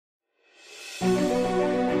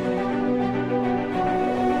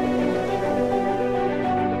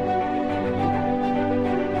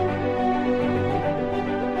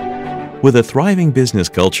With a thriving business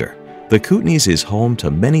culture, the Kootenays is home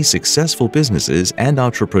to many successful businesses and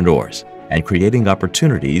entrepreneurs, and creating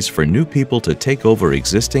opportunities for new people to take over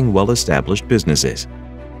existing well-established businesses.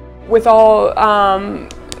 With all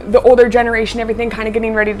the older generation, everything kind of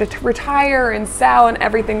getting ready to retire and sell and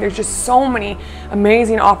everything, there's just so many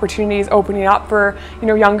amazing opportunities opening up for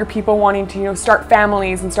younger people wanting to start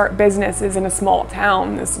families and start businesses in a small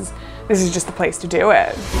town. This is just the place to do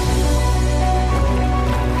it.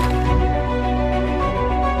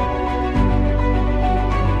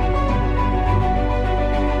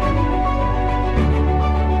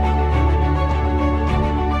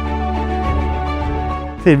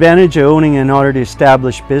 The advantage of owning an already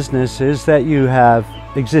established business is that you have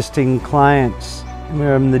existing clients.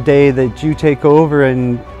 From the day that you take over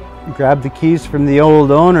and grab the keys from the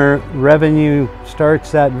old owner, revenue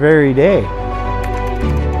starts that very day.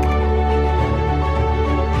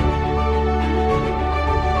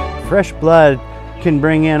 Fresh blood can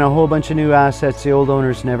bring in a whole bunch of new assets the old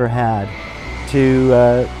owners never had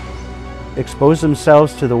to expose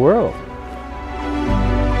themselves to the world.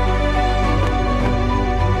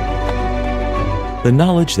 The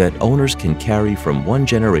knowledge that owners can carry from one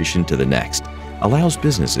generation to the next allows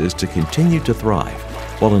businesses to continue to thrive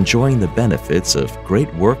while enjoying the benefits of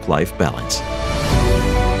great work-life balance.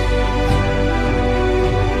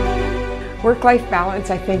 Work-life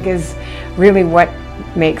balance, I think, is really what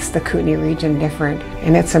makes the Kootenay region different,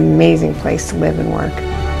 and it's an amazing place to live and work.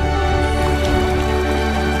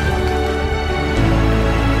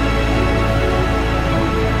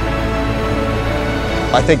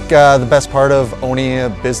 I think the best part of owning a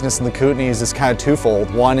business in the Kootenays is kind of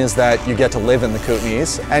twofold. One is that you get to live in the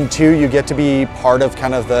Kootenays, and two, you get to be part of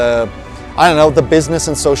kind of the, the business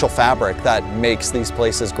and social fabric that makes these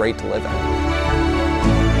places great to live in.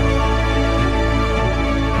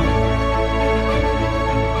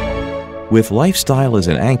 With lifestyle as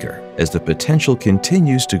an anchor, as the potential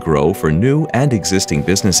continues to grow for new and existing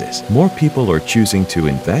businesses, more people are choosing to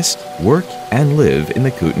invest, work, and live in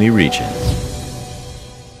the Kootenay region.